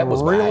Owensboro, and that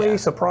was really bad.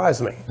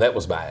 Surprised me. That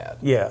was bad.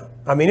 Yeah.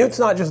 I mean, it's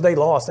not just they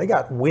lost. They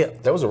got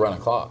whipped. That was a running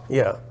clock.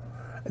 Yeah.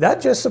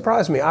 That just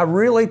surprised me. I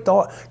really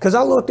thought, because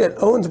I looked at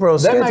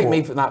Owensboro's schedule. That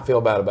made me not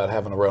feel bad about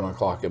having a running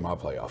clock in my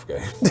playoff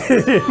game.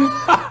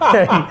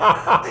 Hey,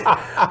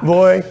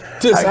 boy.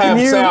 Just have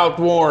South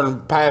Warren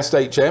past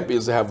state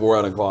champions to have a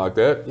running clock.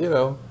 That,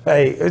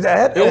 Hey, it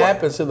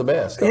happens to the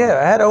best. Yeah,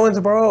 at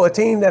Owensboro, a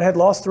team that had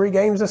lost 3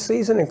 games this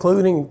season,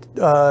 including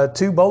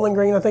 2 Bowling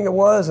Green, I think it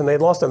was, and they'd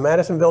lost to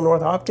Madisonville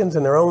North Hopkins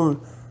in their own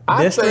district.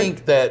 I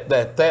think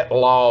that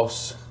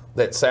loss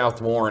that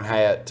South Warren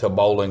had to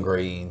Bowling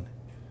Green,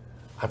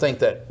 I think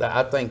that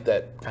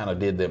kind of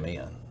did them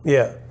in.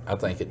 Yeah. I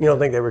think it. You don't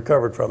think they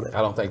recovered from it?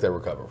 I don't think they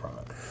recovered from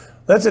it.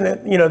 That's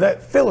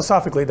that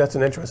philosophically, that's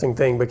an interesting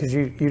thing, because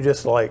you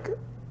just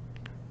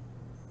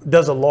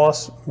does a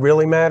loss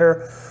really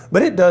matter?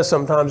 But it does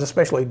sometimes,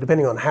 especially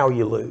depending on how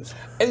you lose.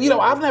 And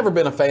I've never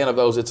been a fan of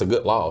those. It's a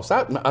good loss.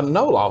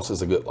 No loss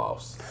is a good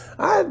loss.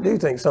 I do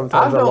think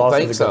sometimes a loss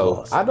is a good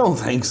loss. I don't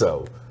think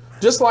so.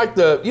 Just like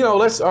all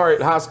right,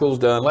 high school's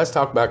done. Let's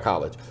talk about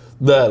college.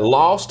 The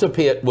loss to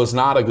Pitt was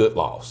not a good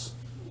loss.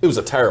 It was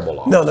a terrible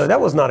loss. No,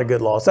 that was not a good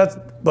loss.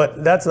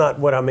 But that's not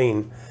what I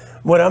mean.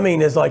 What I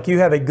mean is, you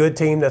have a good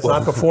team that's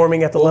not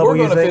performing at the level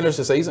you think. We're going to finish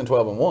the season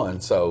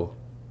 12-1, so.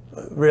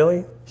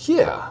 Really?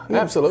 Yeah,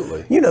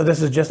 absolutely.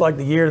 This is just like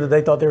the year that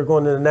they thought they were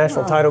going to the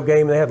national title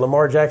game. They had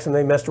Lamar Jackson.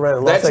 They messed around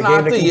and lost that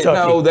game to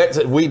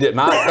Kentucky. We did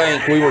not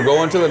think we were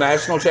going to the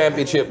national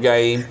championship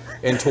game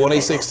in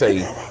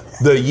 2016.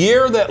 The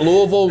year that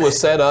Louisville was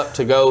set up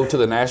to go to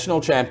the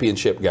national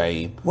championship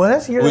game. Well,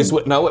 that's the year.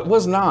 No, it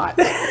was not.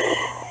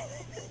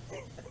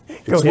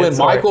 It's when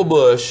Michael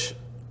Bush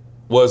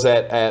was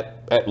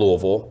at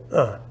Louisville,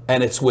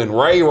 and it's when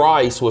Ray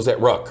Rice was at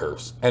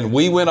Rutgers, and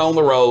we went on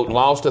the road and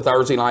lost a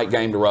Thursday night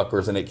game to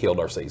Rutgers, and it killed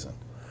our season.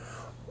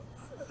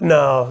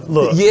 No,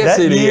 look. Yes,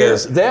 it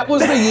is. That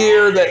was the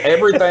year that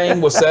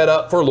everything was set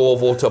up for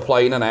Louisville to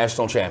play in a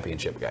national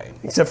championship game.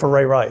 Except for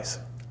Ray Rice.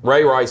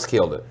 Ray Rice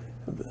killed it.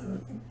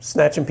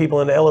 Snatching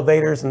people in the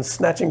elevators and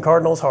snatching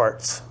Cardinals'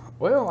 hearts.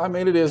 Well, I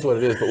mean, it is what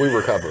it is, but we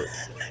recovered.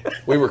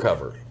 We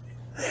recovered.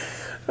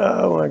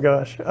 Oh, my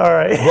gosh. All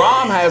right.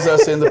 Brom has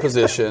us in the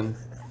position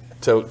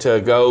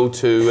to go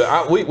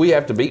to we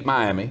have to beat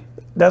Miami.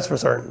 That's for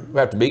certain. We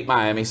have to beat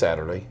Miami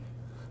Saturday.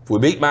 If we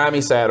beat Miami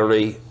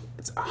Saturday,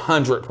 it's a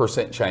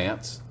 100%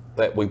 chance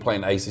that we play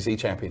in the ACC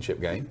championship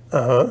game.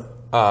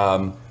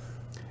 Uh-huh.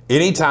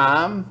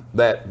 Anytime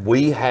that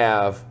we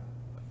have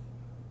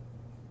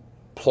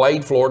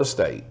played Florida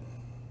State,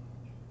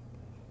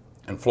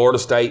 and Florida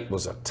State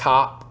was a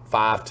top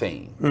 5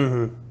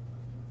 team,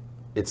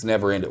 it's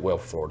never ended well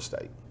for Florida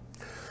State.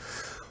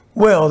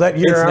 Well, that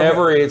year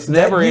it's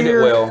never ended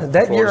well.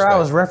 That year I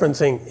was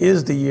referencing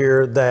is the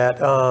year that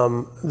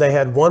they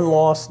had one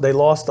loss. They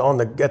lost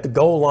at the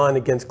goal line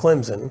against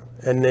Clemson,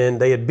 and then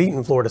they had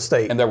beaten Florida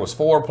State. And there was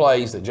 4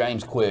 plays that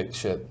James Quick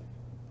should.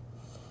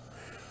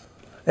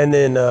 And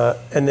then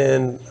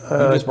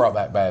you just brought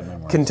back bad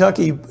memories.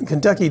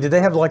 Kentucky. Did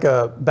they have like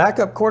a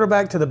backup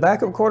quarterback to the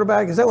backup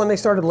quarterback? Is that when they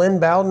started Lynn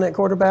Bowden at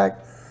quarterback?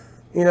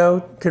 You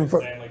know,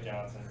 Stanley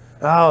Johnson.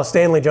 Oh,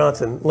 Stanley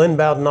Johnson, Lynn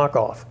Bowden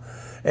knockoff.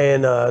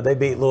 And they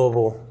beat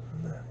Louisville.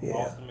 Yeah.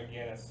 Austin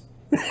McGinnis,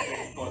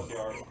 6+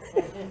 yards.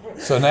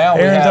 So now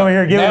Aaron's over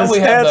here giving us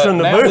stats from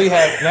the booth.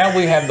 Now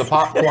we have the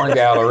popcorn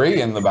gallery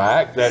in the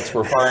back that's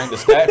referring to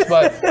stats.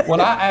 But when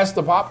I asked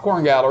the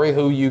popcorn gallery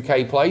who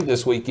UK played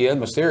this weekend,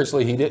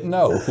 mysteriously he didn't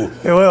know.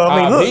 Well,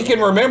 I mean, look, he can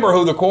remember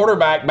who the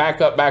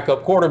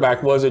backup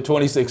quarterback was in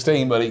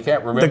 2016, but he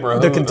can't remember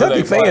the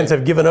Kentucky fans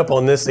have given up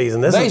on this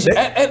season. And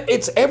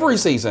it's every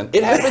season.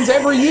 It happens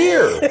every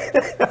year.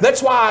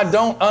 That's why I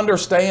don't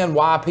understand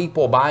why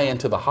people buy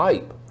into the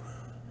hype.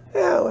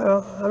 Yeah,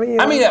 well,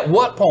 I mean, at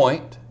what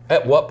point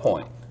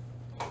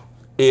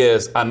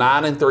is a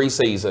 9-3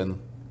 season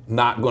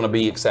not going to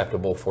be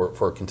acceptable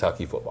for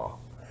Kentucky football?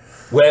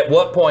 At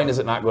what point is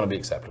it not going to be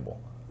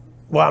acceptable?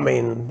 Well,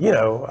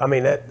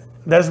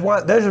 there's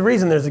a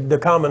reason there's the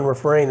common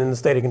refrain in the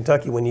state of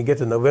Kentucky when you get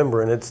to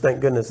November, and it's thank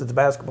goodness it's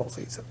basketball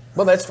season.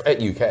 Well, that's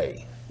at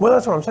UK. Well,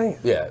 that's what I'm saying.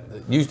 Yeah,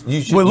 you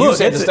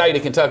said the state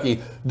of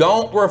Kentucky.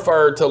 Don't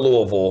refer to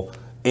Louisville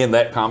in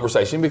that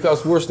conversation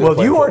because we're still.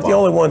 Well, you aren't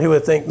football. the only one who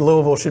would think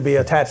Louisville should be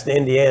attached to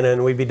Indiana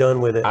and we'd be done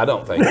with it. I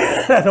don't think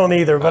that. I don't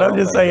either, but I'm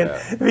just saying,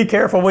 be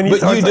careful when you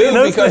start saying those But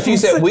you do because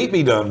things. you said we'd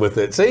be done with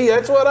it. See,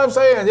 that's what I'm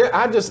saying.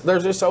 Yeah,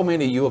 there's just so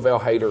many U of L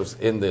haters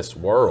in this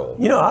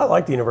world. You know, I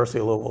like the University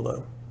of Louisville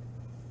though.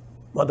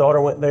 My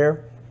daughter went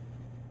there.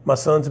 My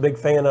son's a big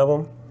fan of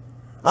them.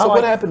 So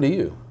what happened to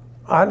you?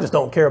 I just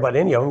don't care about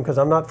any of them because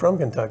I'm not from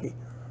Kentucky.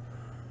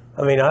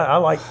 I mean, I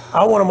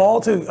want them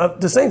all to,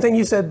 the same thing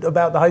you said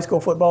about the high school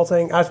football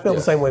thing, I feel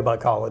the same way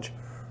about college.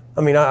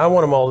 I mean, I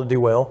want them all to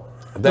do well.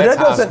 That's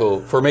high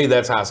school. For me,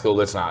 that's high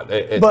school. It's not.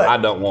 I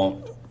don't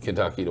want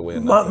Kentucky to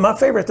win. My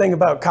favorite thing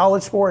about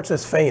college sports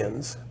is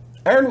fans.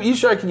 Aaron, you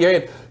shaking your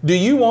head. Do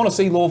you want to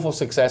see Louisville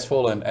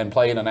successful and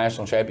play in a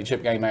national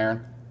championship game,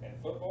 Aaron? In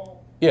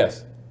football?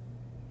 Yes.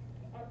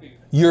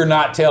 You're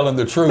not telling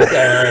the truth,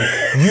 Aaron.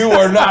 You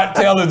are not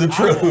telling the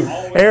truth.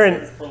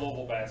 Aaron. For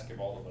Louisville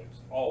basketball to lose.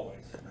 Always.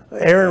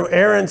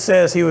 Aaron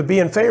says he would be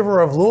in favor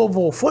of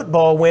Louisville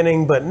football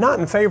winning, but not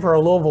in favor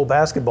of Louisville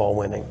basketball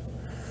winning.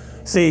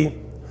 See,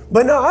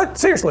 but no,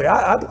 seriously,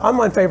 I'm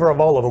in favor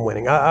of all of them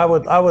winning. I'd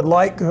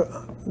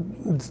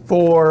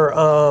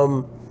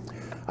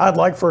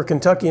like for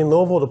Kentucky and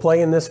Louisville to play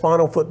in this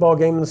final football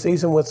game of the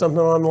season with something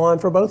on the line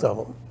for both of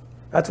them.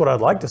 That's what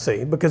I'd like to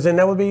see because then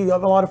that would be a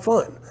lot of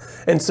fun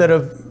instead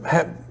of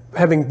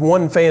having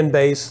one fan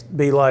base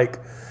be like.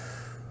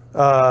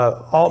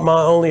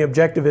 My only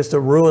objective is to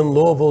ruin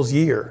Louisville's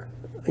year.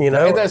 You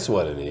know, and that's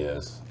what it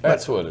is.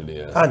 That's what it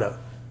is. I know.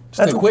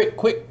 Just a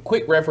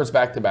quick reference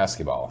back to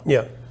basketball.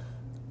 Yeah.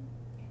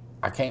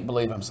 I can't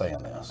believe I'm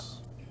saying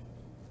this,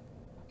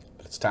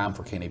 but it's time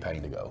for Kenny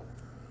Payne to go.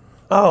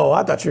 Oh,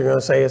 I thought you were going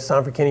to say it's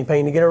time for Kenny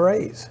Payne to get a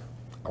raise.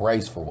 A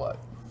raise for what?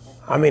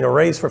 I mean, a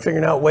raise for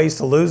figuring out ways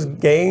to lose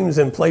games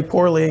and play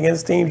poorly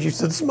against teams you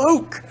should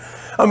smoke.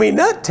 I mean,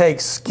 that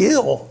takes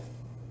skill.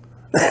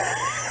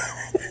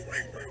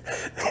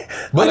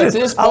 But at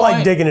this point, I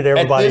like digging at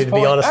everybody, to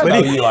be honest with you.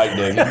 I know you like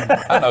digging.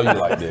 I know you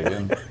like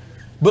digging.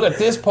 But at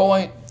this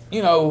point,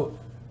 you know,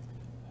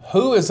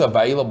 who is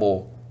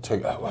available to,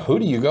 who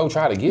do you go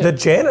try to get? The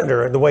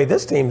janitor, the way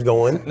this team's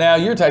going. Now,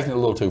 you're taking it a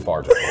little too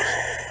far, George.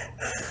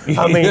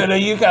 I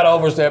mean, you kind of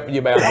overstepping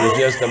your boundaries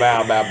just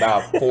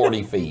about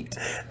 40 feet.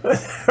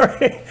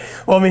 Right.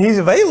 Well, I mean, he's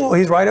available.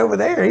 He's right over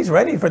there. He's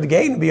ready for the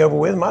game to be over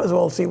with. Might as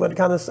well see what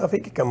kind of stuff he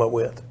could come up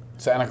with.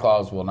 Santa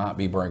Claus will not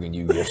be bringing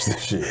you gifts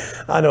this year.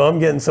 I know. I'm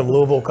getting some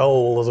Louisville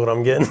coal is what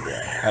I'm getting.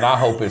 And I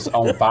hope it's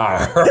on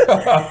fire.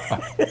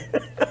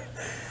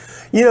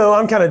 You know,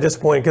 I'm kind of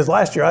disappointed because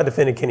last year I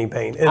defended Kenny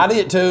Payne. I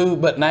did too,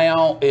 but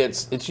now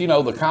it's you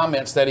know, the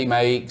comments that he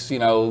makes, you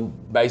know,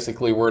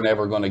 basically we're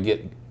never going to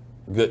get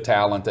good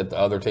talent that the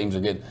other teams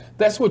are getting.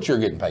 That's what you're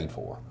getting paid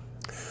for.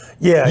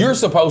 Yeah. You're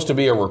supposed to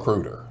be a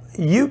recruiter.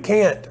 You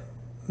can't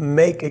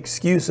make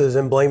excuses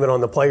and blame it on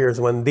the players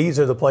when these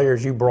are the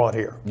players you brought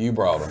here. You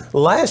brought them.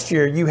 Last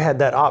year you had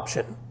that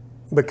option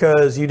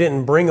because you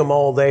didn't bring them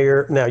all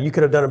there. Now, you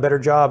could have done a better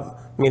job,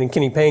 meaning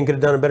Kenny Payne could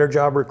have done a better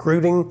job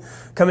recruiting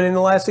coming into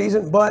last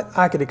season, but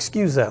I could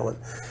excuse that one.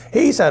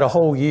 He's had a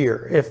whole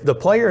year. If the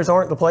players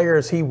aren't the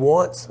players he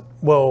wants,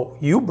 well,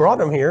 you brought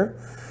them here.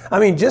 I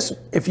mean, just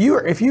if you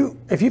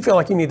feel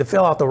like you need to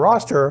fill out the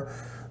roster,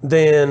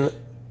 then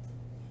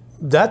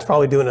that's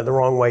probably doing it the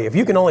wrong way. If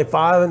you can only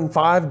find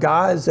 5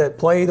 guys that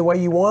play the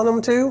way you want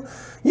them to,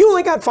 you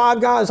only got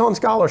 5 guys on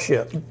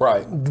scholarship.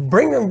 Right.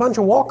 Bring in a bunch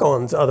of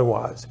walk-ons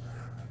otherwise.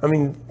 I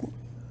mean,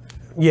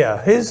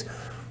 yeah, his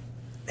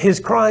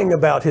crying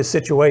about his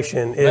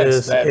situation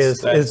is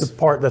the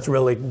part that's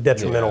really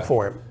detrimental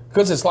for him.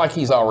 Because it's like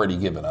he's already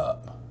given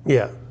up.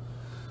 Yeah.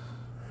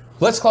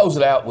 Let's close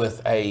it out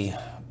with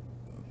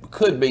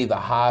could be the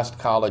highest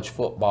college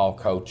football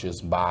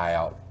coach's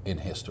buyout in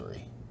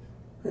history.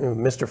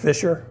 Mr.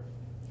 Fisher?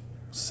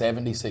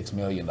 $76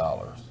 million.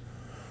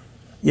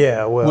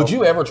 Yeah, well. Would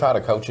you ever try to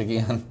coach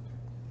again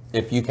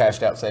if you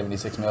cashed out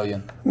 $76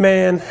 million?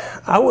 Man,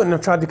 I wouldn't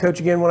have tried to coach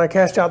again when I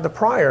cashed out the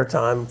prior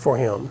time for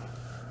him.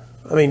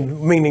 I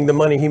mean, meaning the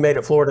money he made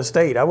at Florida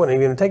State. I wouldn't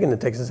have even taken the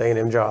Texas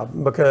A&M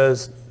job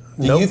because.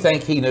 Do you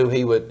think he knew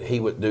he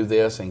would do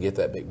this and get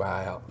that big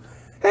buyout?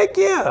 Heck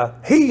yeah.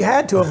 He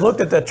had to have looked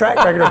at the track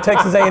record of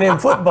Texas A&M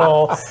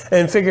football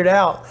and figured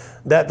out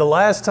that the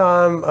last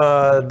time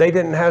they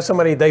didn't have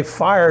somebody they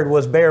fired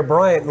was Bear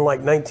Bryant in like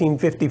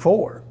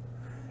 1954.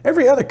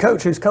 Every other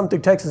coach who's come through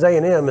Texas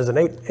A&M is an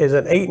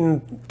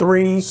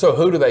 8-3. So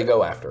who do they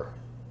go after?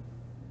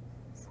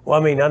 Well,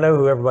 I mean, I know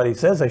who everybody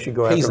says they should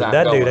go after. He's not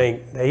that going. Dude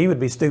ain't. He would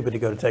be stupid to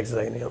go to Texas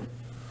A&M.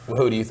 Well,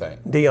 who do you think?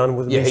 Dion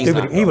would be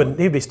stupid.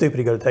 He'd be stupid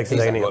to go to Texas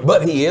A&M.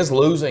 But he is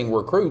losing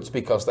recruits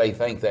because they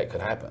think that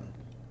could happen.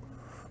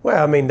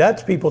 Well, I mean,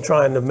 that's people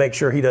trying to make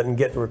sure he doesn't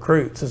get the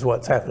recruits is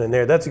what's happening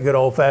there. That's a good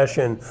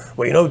old-fashioned,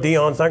 well, you know,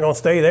 Dion's not going to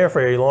stay there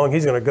for very long.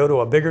 He's going to go to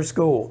a bigger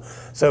school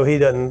so he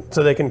doesn't,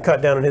 so they can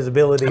cut down on his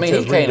ability to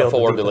he can't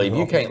afford to leave.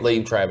 You offense. can't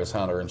leave Travis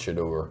Hunter and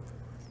Shador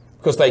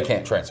because they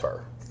can't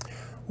transfer.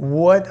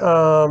 What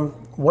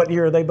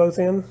year are they both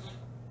in?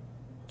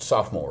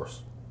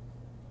 Sophomores.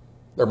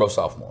 They're both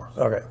sophomores.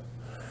 Okay.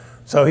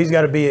 So he's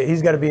got to be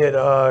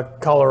at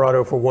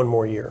Colorado for one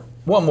more year.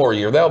 One more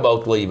year. They'll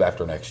both leave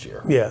after next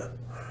year. Yeah.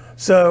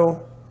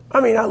 So,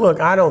 I mean,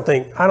 I don't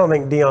think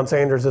Deion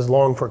Sanders is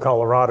long for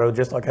Colorado,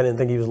 just like I didn't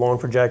think he was long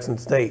for Jackson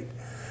State.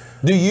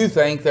 Do you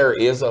think there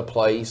is a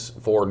place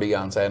for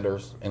Deion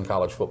Sanders in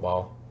college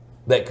football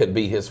that could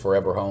be his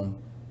forever home?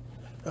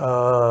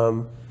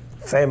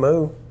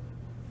 FAMU.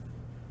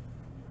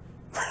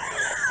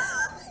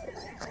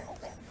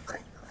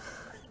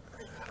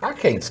 I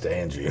can't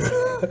stand you.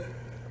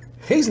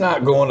 He's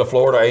not going to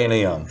Florida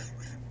A&M.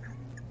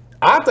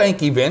 I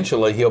think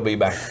eventually he'll be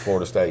back to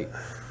Florida State.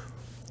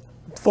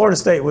 Florida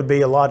State would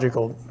be a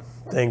logical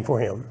thing for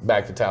him.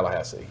 Back to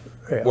Tallahassee,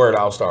 Yeah. where it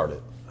all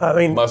started. I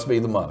mean, Must be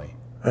the money.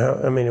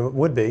 I mean, it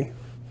would be,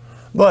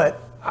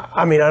 but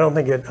I mean, I don't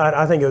think it.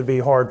 I think it would be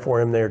hard for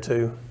him there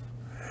too.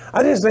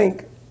 I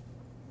think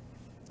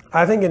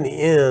in the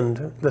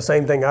end, the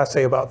same thing I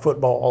say about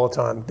football all the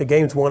time: the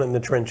game's won in the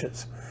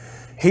trenches.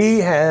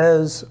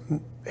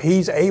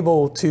 He's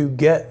able to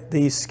get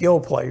these skill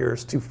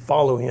players to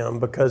follow him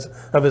because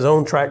of his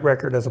own track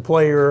record as a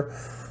player,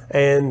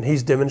 and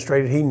he's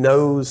demonstrated he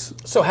knows.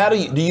 So how do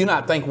you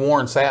not think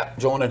Warren Sapp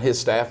joining his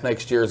staff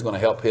next year is going to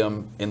help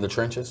him in the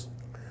trenches?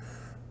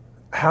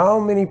 How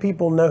many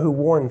people know who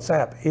Warren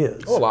Sapp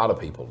is? Well, a lot of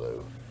people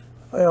do.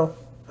 Well,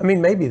 I mean,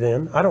 maybe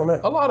then. I don't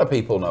know. A lot of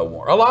people know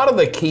Warren. A lot of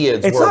the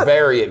kids were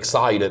very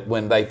excited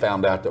when they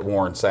found out that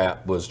Warren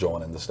Sapp was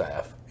joining the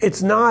staff.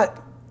 It's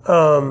not,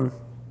 and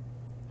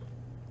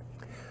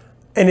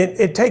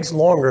it takes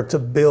longer to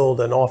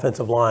build an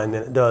offensive line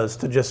than it does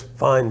to just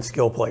find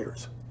skill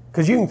players.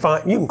 Because you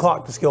can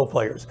clock the skill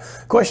players.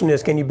 Question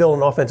is, can you build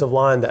an offensive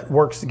line that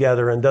works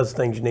together and does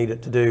things you need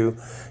it to do?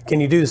 Can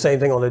you do the same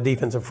thing on the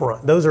defensive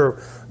front? Those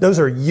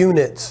are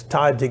units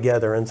tied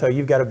together, and so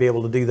you've got to be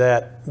able to do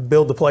that,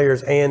 build the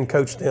players and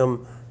coach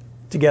them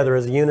together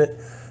as a unit.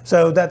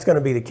 So that's going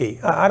to be the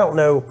key. I don't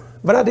know,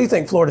 but I do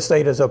think Florida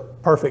State is a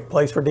perfect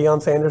place for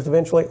Deion Sanders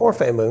eventually, or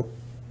FAMU.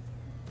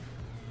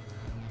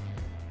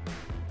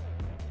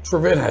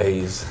 Trevent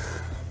Hayes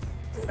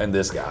and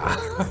this guy.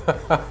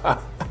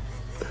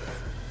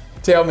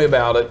 Tell me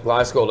about it.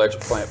 Glasgow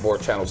Electric Plant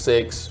Board, Channel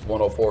 6,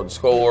 104 The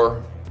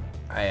Score,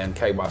 and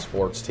KY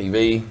Sports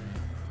TV.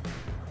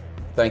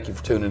 Thank you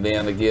for tuning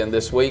in again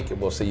this week,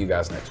 and we'll see you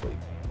guys next week.